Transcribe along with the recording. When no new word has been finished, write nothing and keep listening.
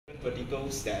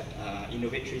verticals that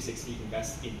Innovate 360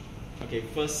 invests in. Okay,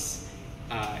 first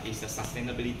is the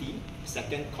sustainability.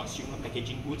 Second, consumer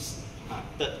packaging goods.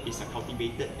 Third is the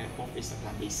cultivated, and fourth is the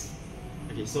plant-based.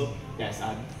 Okay, so there's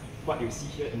what you see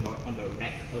here on the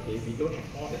rack. Okay, we don't have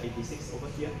all the 86 over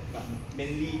here, but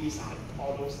mainly these are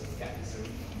all those that is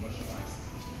already commercialized.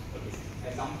 Okay,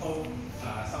 example,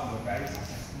 some of the very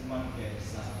successful one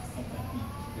is company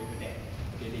over there.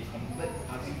 Okay, they convert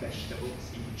ugly vegetables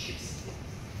into chips.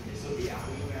 Okay, so they are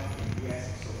doing well in the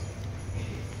US also.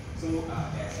 Okay, so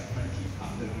there's a crunchy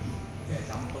cutlery. For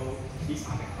example, these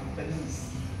are the companies,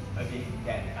 okay,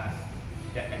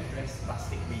 that address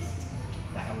plastic waste,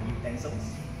 like our utensils.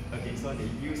 Okay, so they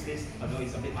use this, although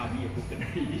it's a bit ugly and broken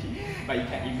already, but you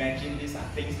can imagine these are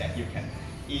things that you can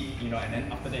eat, you know, and then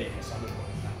after that you can swallow for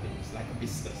nothing. It's like a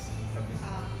biscuits. Okay.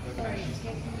 Sorry,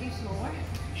 can you slower?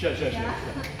 Sure.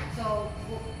 So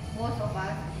most of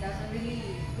us doesn't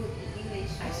really good in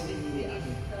English. I see.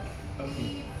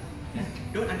 Okay. Yeah.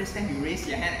 Don't understand, you raise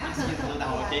your hand, ask you to slow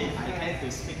down, okay? I tend to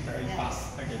speak very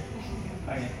fast. Okay.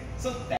 So that